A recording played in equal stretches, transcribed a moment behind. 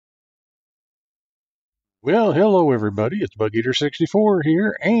Well, hello everybody. It's Bug Eater 64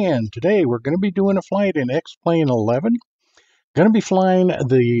 here, and today we're going to be doing a flight in X-Plane 11. Going to be flying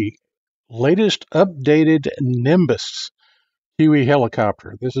the latest updated Nimbus HUEY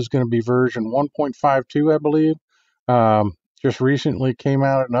helicopter. This is going to be version 1.52, I believe. Just recently came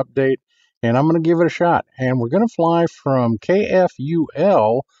out an update, and I'm going to give it a shot. And we're going to fly from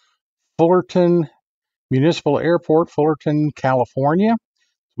KFUL, Fullerton Municipal Airport, Fullerton, California.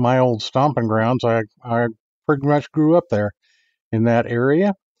 My old stomping grounds. I pretty much grew up there in that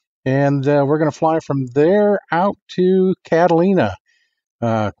area. And we're going to fly from there out to Catalina.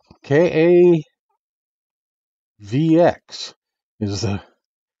 KAVX is the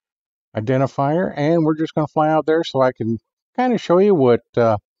identifier. And we're just going to fly out there so I can kind of show you what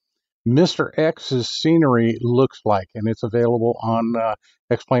Mr. X's scenery looks like. And it's available on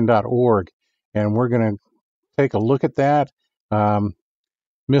xplane.org. And we're going to take a look at that.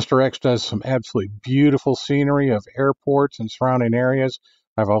 Mr. X does some absolutely beautiful scenery of airports and surrounding areas.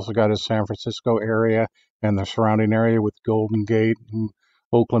 I've also got his San Francisco area and the surrounding area with Golden Gate and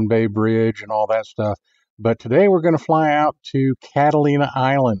Oakland Bay Bridge and all that stuff. But today we're going to fly out to Catalina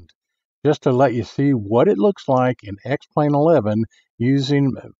Island just to let you see what it looks like in X-Plane 11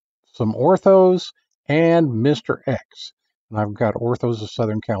 using some orthos and Mr. X. And I've got orthos of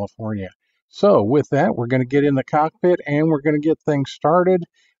Southern California. So with that, we're going to get in the cockpit and we're going to get things started.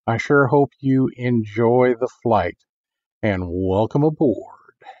 I sure hope you enjoy the flight and welcome aboard.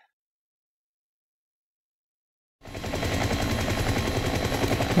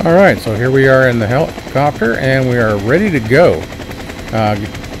 All right, so here we are in the helicopter and we are ready to go.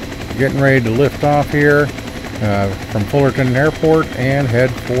 Getting ready to lift off here from Fullerton Airport and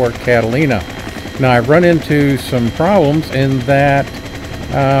head for Catalina. Now I've run into some problems in that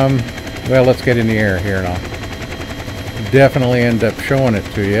well, let's get in the air here and I'll definitely end up showing it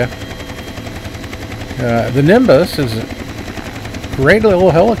to you. The Nimbus is a great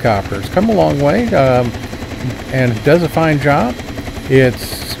little helicopter. It's come a long way and it does a fine job. It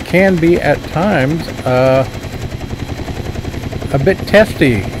can be at times a bit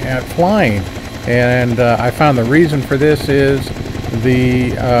testy at flying, and I found the reason for this is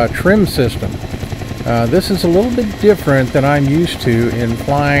the trim system. This is a little bit different than I'm used to in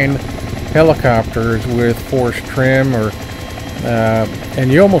flying helicopters with forced trim, or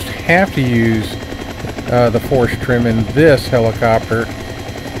and you almost have to use the forced trim in this helicopter,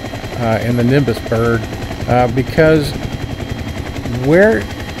 in the Nimbus bird, because where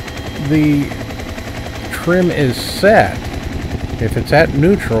the trim is set, if it's at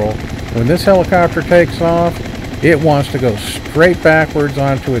neutral, when this helicopter takes off, it wants to go straight backwards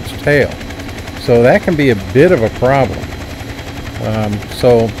onto its tail. So that can be a bit of a problem.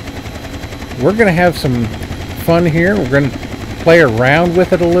 So we're going to have some fun here. We're going to play around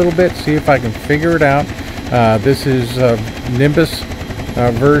with it a little bit, see if I can figure it out. This is Nimbus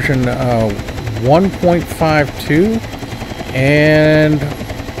version 1.52, and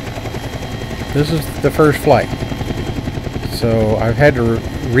this is the first flight. So I've had to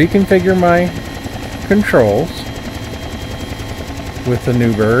reconfigure my controls with the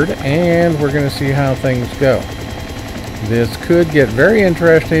new bird, and we're going to see how things go. This could get very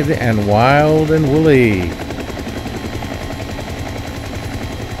interesting and wild and woolly.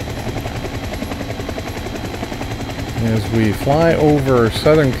 As we fly over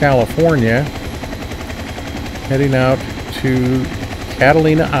Southern California, heading out to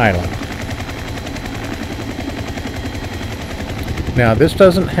Catalina Island. Now this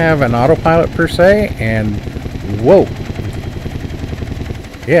doesn't have an autopilot per se, and whoa,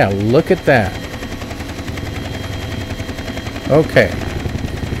 yeah, look at that. Okay,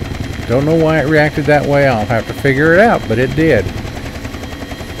 don't know why it reacted that way. I'll have to figure it out, but it did.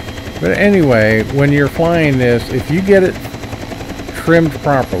 But anyway, when you're flying this, if you get it trimmed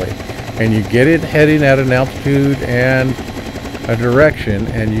properly and you get it heading at an altitude and a direction,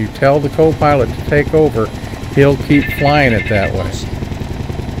 and you tell the co-pilot to take over, he'll keep flying it that way.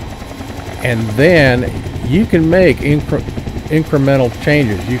 And then you can make incremental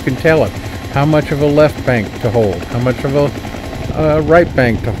changes. You can tell it how much of a left bank to hold, how much of a right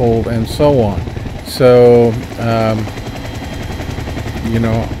bank to hold, and so on. So, you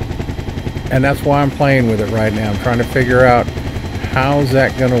know, and that's why I'm playing with it right now. I'm trying to figure out how's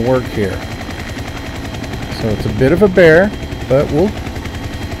that going to work here. So it's a bit of a bear, but we'll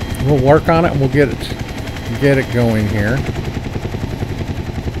work on it and we'll get it going here.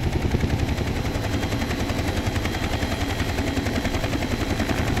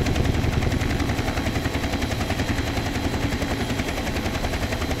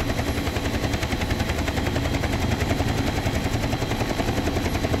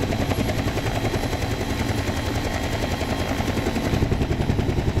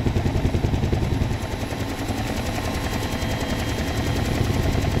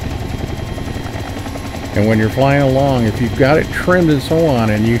 And when you're flying along, if you've got it trimmed and so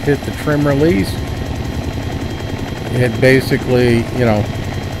on, and you hit the trim release, it basically, you know,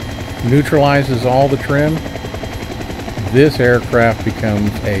 neutralizes all the trim. This aircraft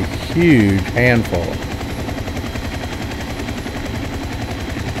becomes a huge handful.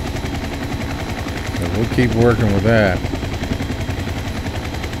 So we'll keep working with that.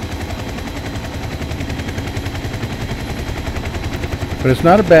 But it's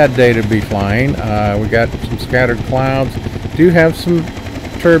not a bad day to be flying. We got some scattered clouds. Do have some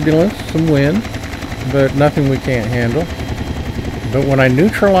turbulence, some wind, but nothing we can't handle. But when I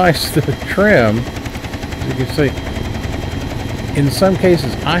neutralize the trim, as you can see, in some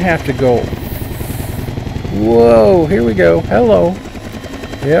cases I have to go, whoa, here we go, hello.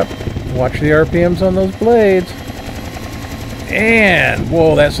 Yep, watch the RPMs on those blades. And,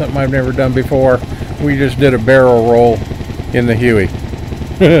 whoa, that's something I've never done before. We just did a barrel roll in the HUEY.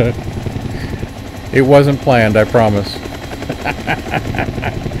 It wasn't planned, I promise.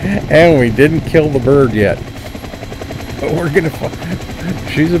 And we didn't kill the bird yet. But we're gonna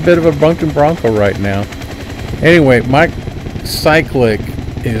she's a bit of a bunking bronco right now. Anyway, my cyclic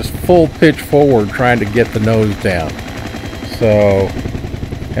is full pitch forward trying to get the nose down. So,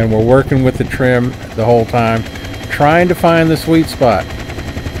 and we're working with the trim the whole time, trying to find the sweet spot.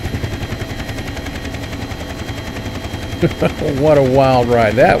 What a wild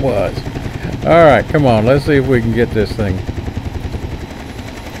ride that was. All right, come on, let's see if we can get this thing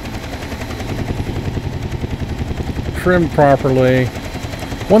trimmed properly.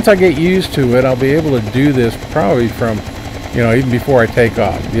 Once I get used to it, I'll be able to do this probably from, you know, even before I take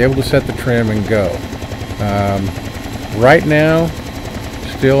off. Be able to set the trim and go. Right now,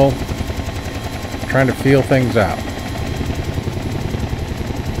 still trying to feel things out.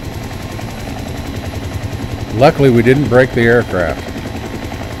 Luckily, we didn't break the aircraft.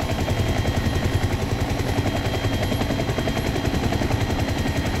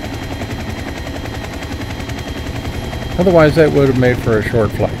 Otherwise, that would have made for a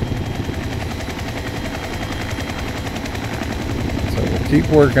short flight. So we'll keep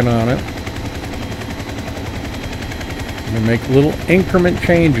working on it. We'll make little increment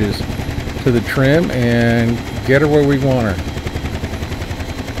changes to the trim and get her where we want her.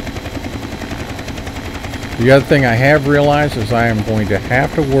 The other thing I have realized is I am going to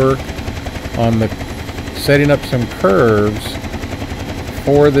have to work on the setting up some curves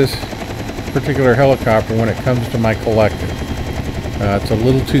for this particular helicopter when it comes to my collector. It's a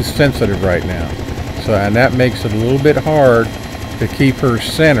little too sensitive right now. So, and that makes it a little bit hard to keep her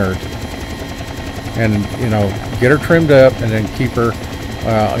centered and, you know, get her trimmed up and then keep her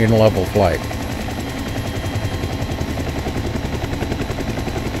in level flight.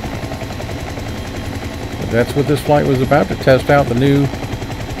 That's what this flight was about, to test out the new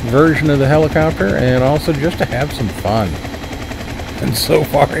version of the helicopter and also just to have some fun. And so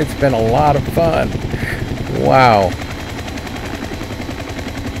far it's been a lot of fun. Wow.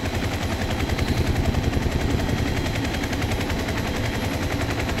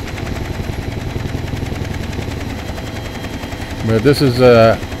 But this is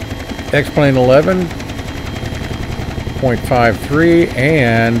X-Plane 11.53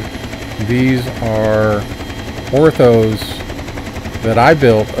 and these are orthos that I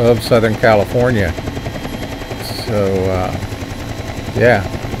built of Southern California. So yeah,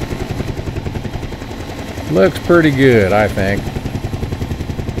 looks pretty good, I think.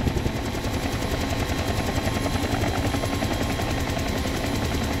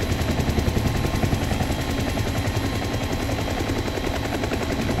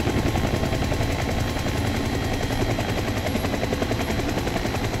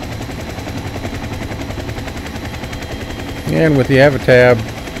 And with the Avatab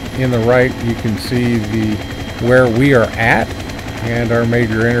in the right, you can see where we are at and our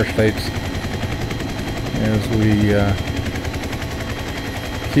major interstates as we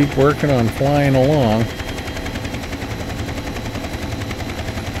keep working on flying along.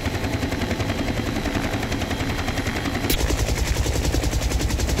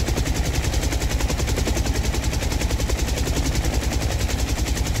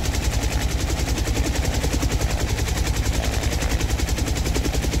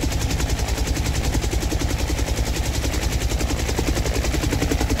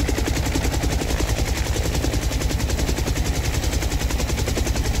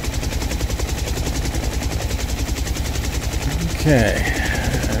 Okay,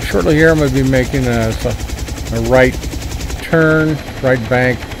 shortly here I'm going to be making a right turn, right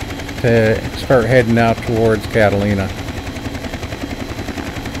bank to start heading out towards Catalina.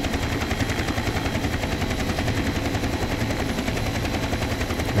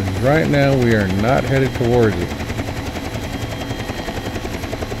 And right now we are not headed towards it.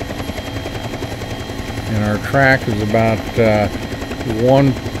 And our track is about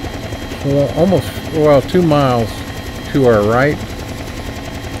 2 miles to our right.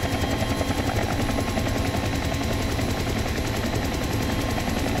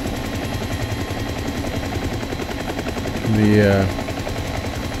 The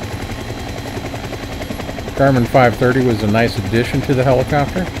Garmin 530 was a nice addition to the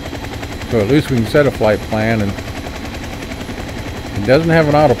helicopter, so at least we can set a flight plan, and it doesn't have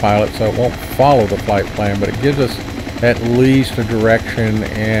an autopilot, so it won't follow the flight plan, but it gives us at least a direction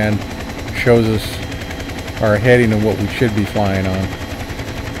and shows us our heading and what we should be flying on.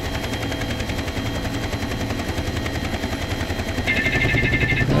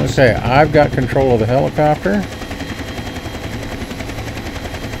 Okay, I've got control of the helicopter.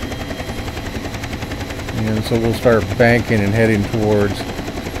 And so we'll start banking and heading towards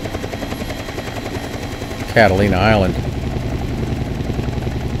Catalina Island.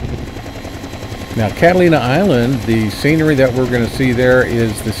 Now, Catalina Island, the scenery that we're going to see there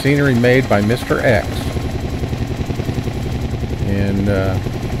is the scenery made by Mr. X. And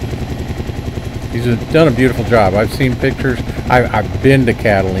he's done a beautiful job. I've seen pictures. I've been to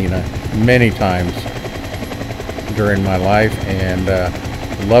Catalina many times during my life, and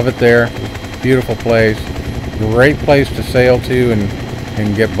love it there. Beautiful place. Great place to sail to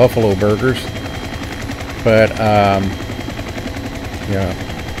and get buffalo burgers. But yeah,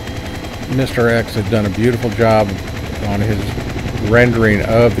 Mr. X had done a beautiful job on his rendering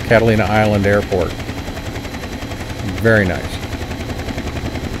of the Catalina Island Airport. Very nice.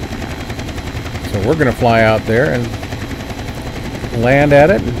 So we're going to fly out there and land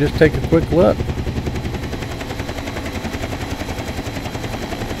at it and just take a quick look.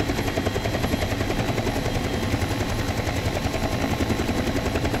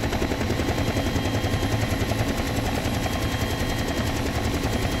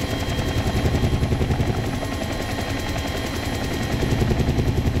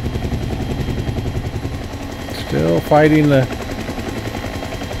 Still fighting the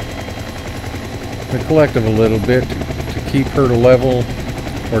collective a little bit to keep her to level,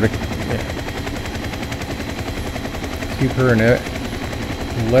 or to keep her in a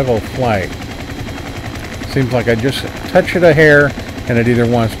level flight. Seems like I just touch it a hair and it either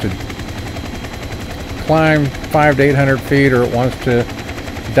wants to climb 500 to 800 feet or it wants to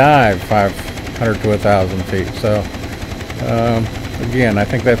dive 500 to 1,000 feet. So again, I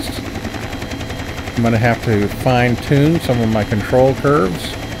think that's, I'm going to have to fine-tune some of my control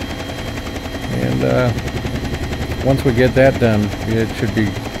curves, and once we get that done, it should be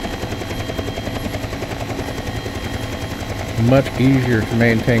much easier to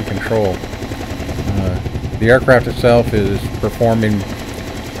maintain control. The aircraft itself is performing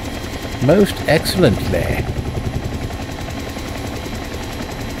most excellently.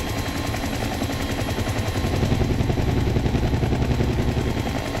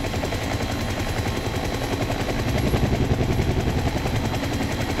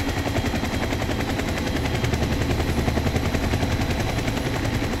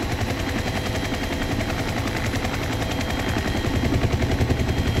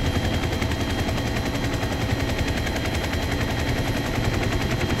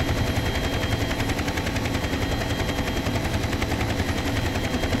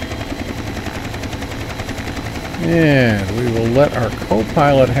 And we will let our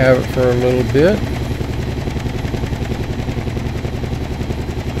co-pilot have it for a little bit.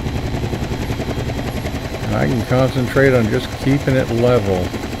 And I can concentrate on just keeping it level.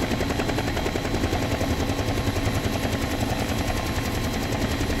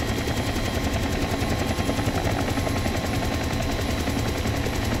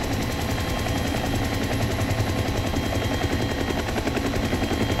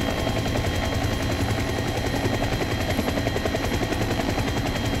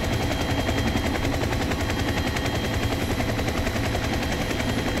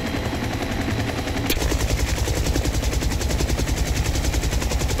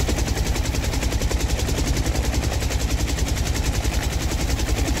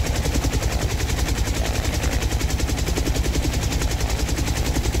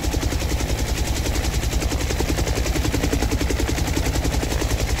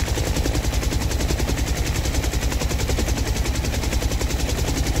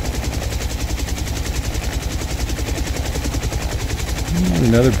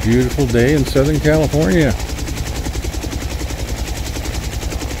 Another beautiful day in Southern California.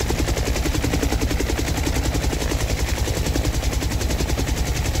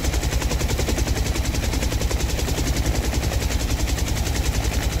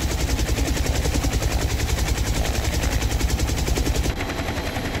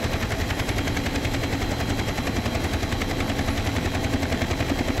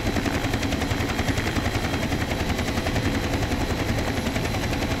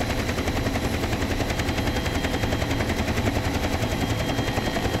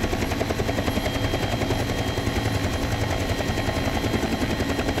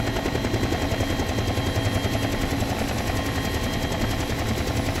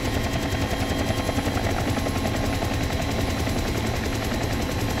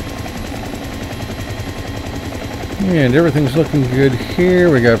 And everything's looking good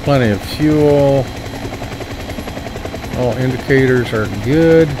here. We got plenty of fuel. All indicators are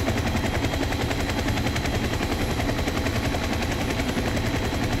good.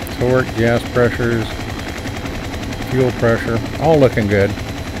 Torque, gas pressures, fuel pressure, all looking good.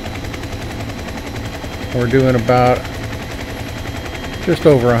 We're doing about just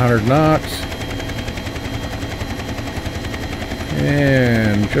over 100 knots.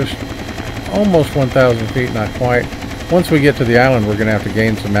 And just almost 1,000 feet, not quite. Once we get to the island, we're going to have to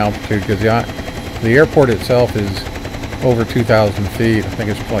gain some altitude because the airport itself is over 2,000 feet. I think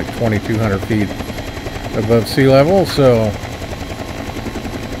it's like 2,200 feet above sea level, so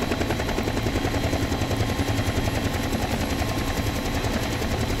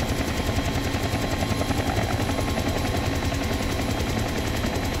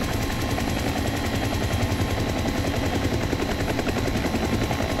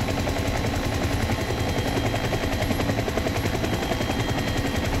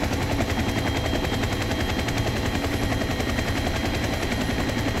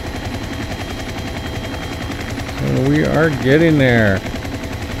we are getting there.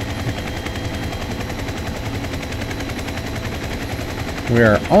 We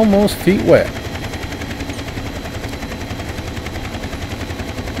are almost feet wet.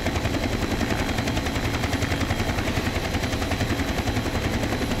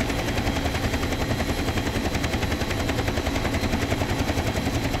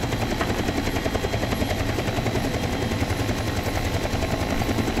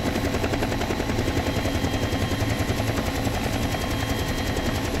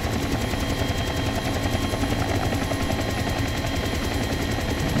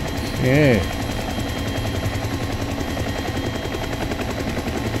 Okay.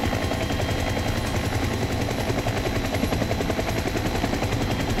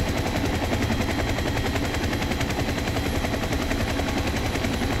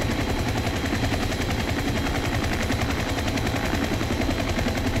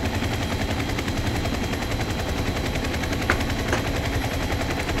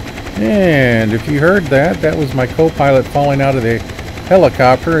 And if you heard that, that was my co-pilot falling out of the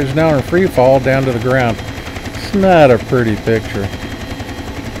helicopter. Is now in free fall down to the ground. It's not a pretty picture.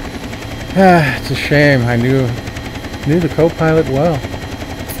 It's a shame. I knew the co-pilot well.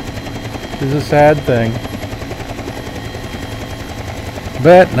 It's a sad thing.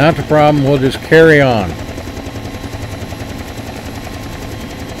 But not the problem. We'll just carry on.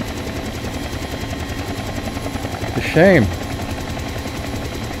 It's a shame.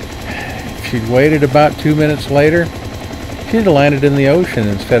 If she'd waited about 2 minutes later, she'd have landed in the ocean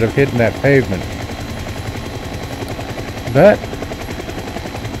instead of hitting that pavement. But,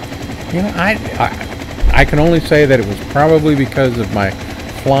 you know, I can only say that it was probably because of my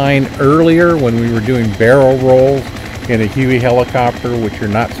flying earlier when we were doing barrel rolls in a HUEY helicopter, which you're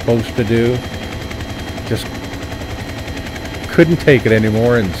not supposed to do. Just couldn't take it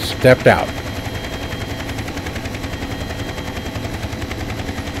anymore and stepped out.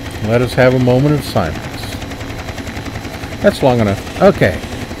 Let us have a moment of silence. That's long enough. Okay,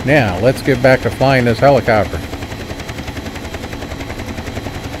 now let's get back to flying this helicopter.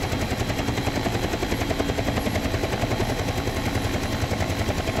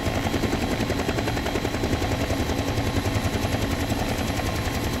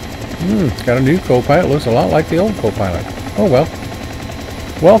 Got a new co-pilot. Looks a lot like the old co-pilot. Oh well.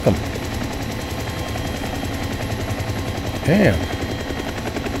 Welcome. And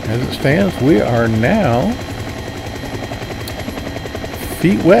as it stands, we are now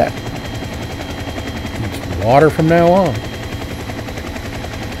feet wet. It's water from now on.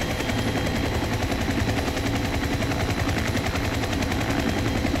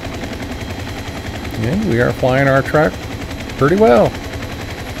 And we are flying our truck pretty well.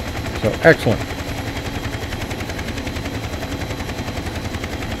 So excellent.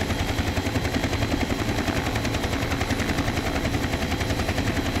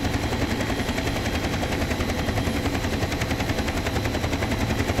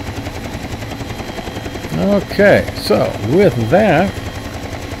 Okay, so with that,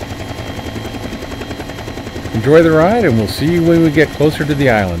 enjoy the ride and we'll see you when we get closer to the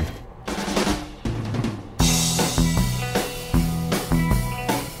island.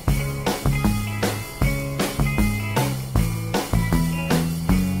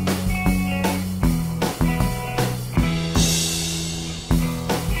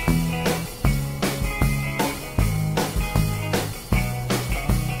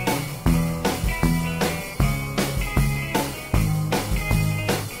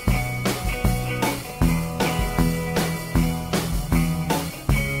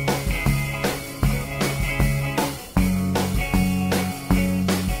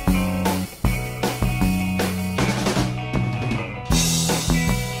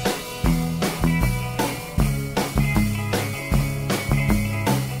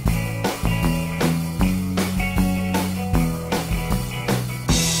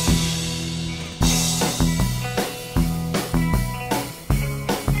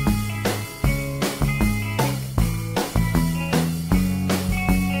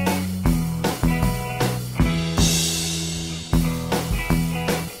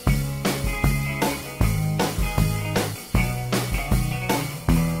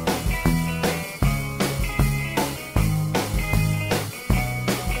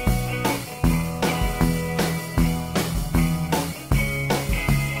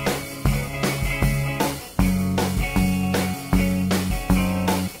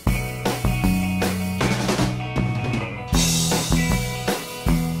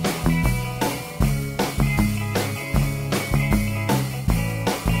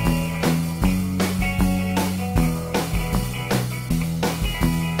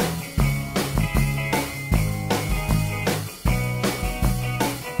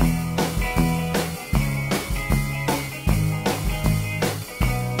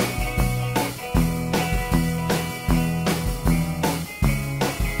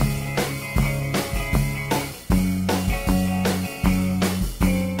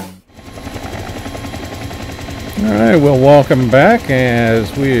 Alright, well, welcome back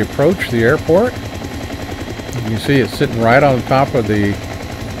as we approach the airport. You can see it's sitting right on top of the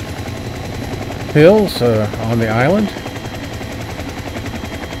hills on the island.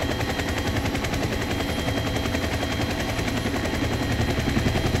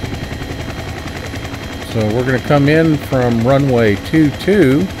 So we're going to come in from runway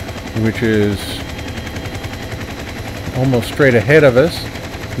 22, which is almost straight ahead of us.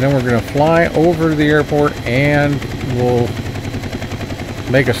 And then we're going to fly over the airport and we'll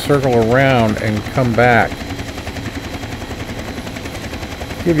make a circle around and come back.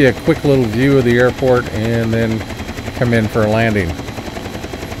 Give you a quick little view of the airport and then come in for a landing.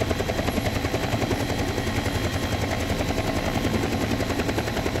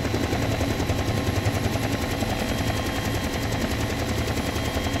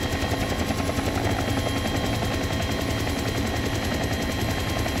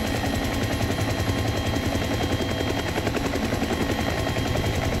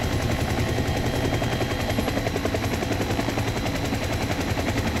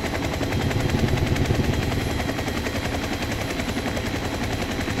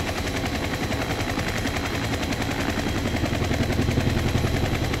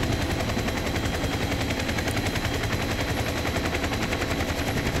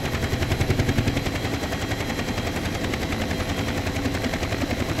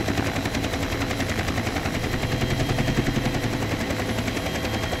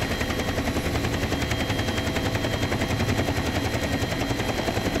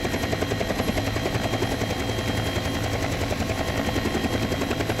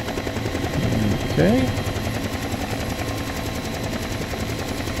 Okay.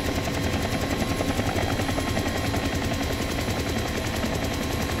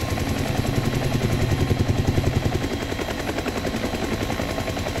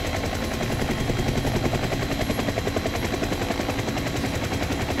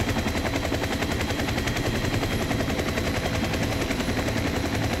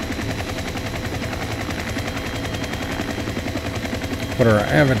 Put our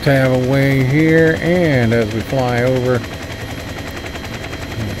avatar away here, and as we fly over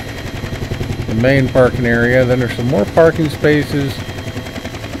the main parking area, then there's some more parking spaces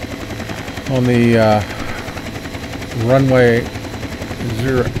on the runway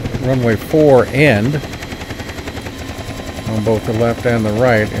 4 end on both the left and the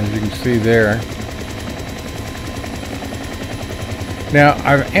right, as you can see there. Now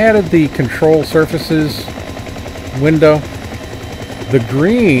I've added the control surfaces window. The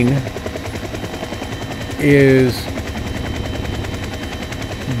green is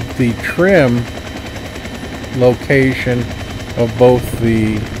the trim location of both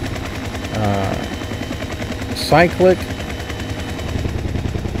the cyclic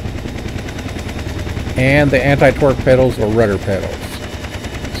and the anti-torque pedals or rudder pedals.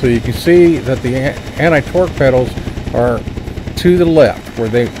 So you can see that the anti-torque pedals are to the left where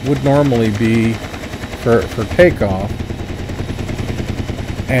they would normally be for takeoff,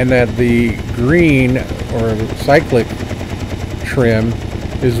 and that the green or cyclic trim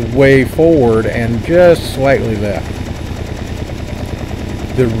is way forward and just slightly left.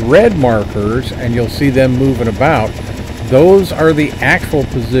 The red markers, and you'll see them moving about, those are the actual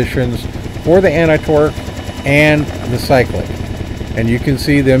positions for the anti-torque and the cyclic, and you can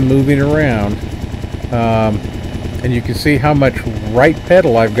see them moving around, and you can see how much right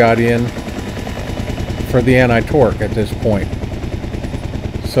pedal I've got in for the anti-torque at this point.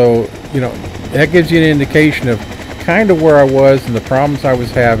 So, you know, that gives you an indication of kind of where I was and the problems I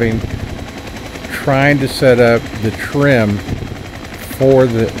was having trying to set up the trim for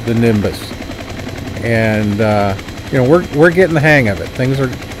the Nimbus. And, you know, we're getting the hang of it. Things are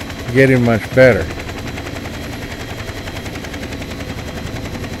getting much better.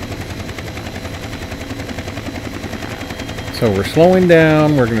 So we're slowing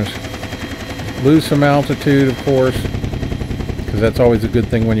down. We're going to lose some altitude, of course, because that's always a good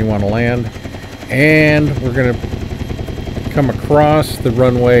thing when you want to land. And we're going to come across the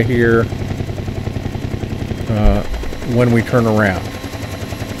runway here when we turn around,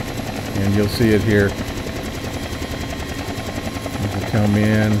 and you'll see it here as we come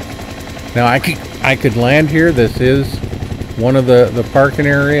in. Now I could land here. This is one of the parking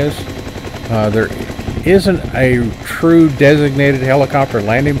areas. There isn't a true designated helicopter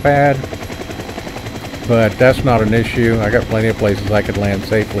landing pad, but that's not an issue. I got plenty of places I could land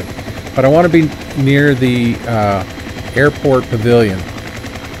safely. But I want to be near the airport pavilion,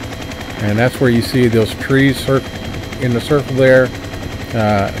 and that's where you see those trees in the circle there.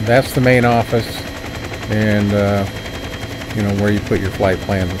 That's the main office, and you know, where you put your flight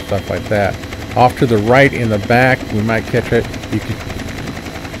plans and stuff like that. Off to the right in the back, we might catch it. You could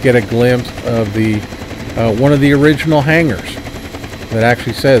get a glimpse of the one of the original hangars that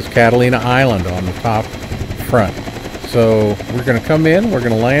actually says Catalina Island on the top front. So we're going to come in, we're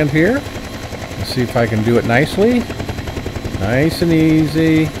going to land here. Let's see if I can do it nicely. Nice and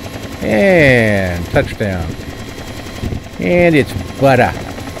easy. And touchdown. And it's butter.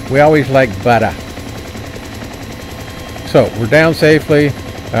 We always like butter. So we're down safely.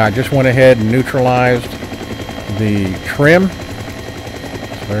 I just went ahead and neutralized the trim.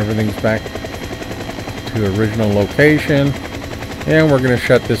 So everything's back to original location. And we're going to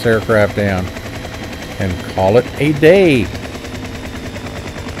shut this aircraft down and call it a day.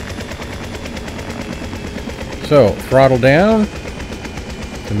 So throttle down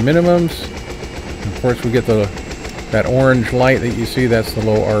to minimums. Of course, we get that orange light that you see. That's the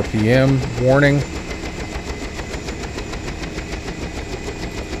low RPM warning.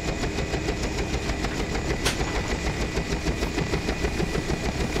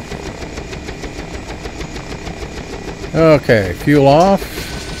 Okay, fuel off.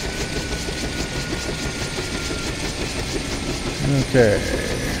 Okay,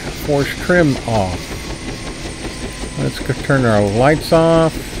 force trim off. Let's go turn our lights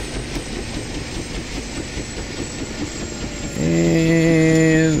off.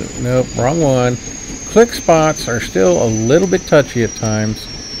 And nope, wrong one. Click spots are still a little bit touchy at times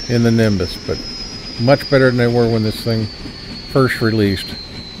in the Nimbus, but much better than they were when this thing first released.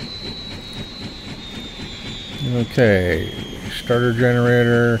 Okay, starter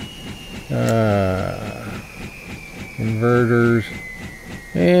generator, inverters,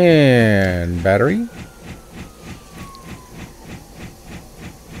 and battery.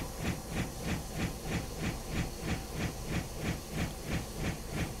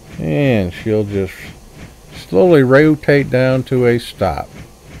 And she'll just slowly rotate down to a stop.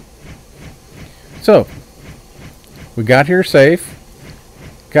 So, we got here safe.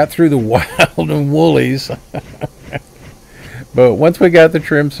 Got through the wild and woolies. But once we got the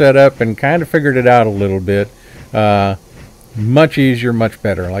trim set up and kind of figured it out a little bit, much easier, much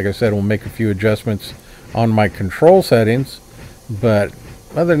better. Like I said, we'll make a few adjustments on my control settings. But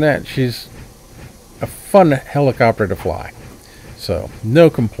other than that, she's a fun helicopter to fly. So, no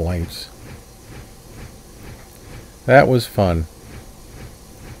complaints. That was fun.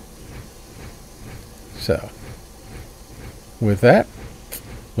 So, with that,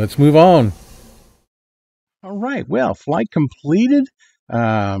 let's move on. All right. Well, flight completed.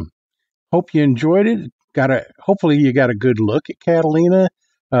 Hope you enjoyed it. Hopefully you got a good look at Catalina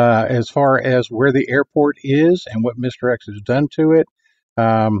as far as where the airport is and what Mr. X has done to it.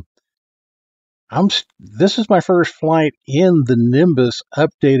 This is my first flight in the Nimbus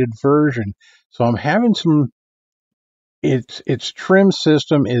updated version, so I'm having some. Its trim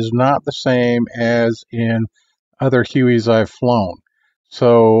system is not the same as in other HUEYs I've flown.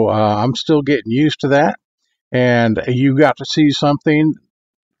 So I'm still getting used to that. And you got to see something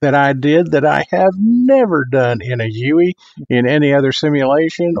that I did that I have never done in a HUEY, in any other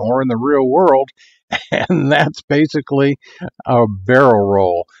simulation, or in the real world. And that's basically a barrel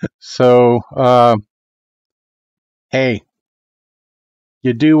roll. So, hey,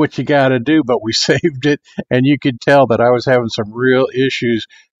 you do what you got to do, but we saved it. And you could tell that I was having some real issues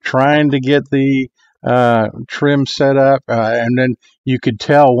trying to get the trim set up. And then you could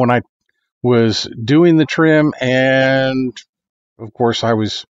tell when I was doing the trim, and of course I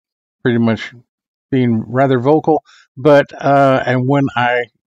was pretty much being rather vocal, but and when I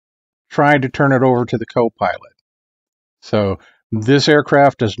tried to turn it over to the co-pilot. So this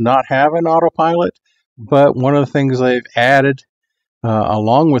aircraft does not have an autopilot, but one of the things they've added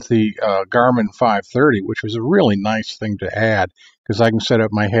along with the Garmin 530, which was a really nice thing to add, because I can set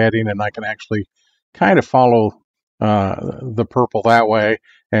up my heading and I can actually kind of follow the purple that way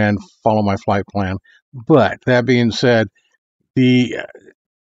and follow my flight plan. But that being said, the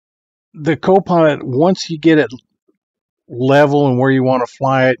co-pilot, once you get it level and where you want to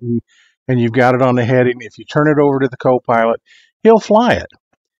fly it, and you've got it on the heading, if you turn it over to the co-pilot, he'll fly it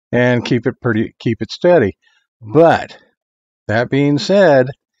and keep it steady. But that being said,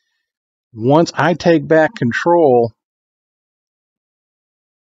 once I take back control,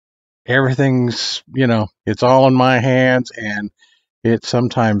 everything's, it's all in my hands, and it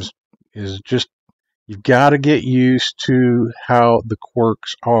sometimes is just, you've got to get used to how the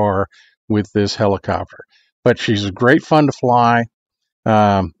quirks are with this helicopter. But she's great fun to fly,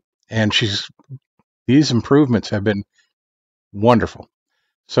 and these improvements have been wonderful.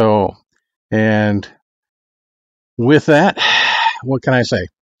 So, and with that, what can I say?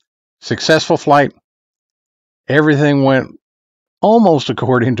 Successful flight. Everything went almost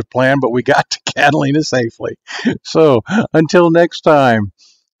according to plan, but we got to Catalina safely. So until next time,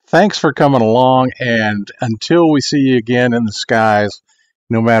 thanks for coming along, and until we see you again in the skies,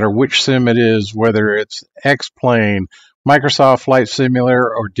 no matter which sim it is, whether it's X-Plane, Microsoft Flight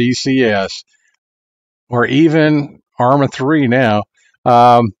Simulator, or DCS, or even Arma 3 now,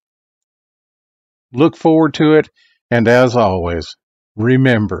 look forward to it, and as always,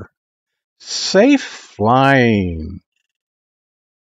 remember, safe flying.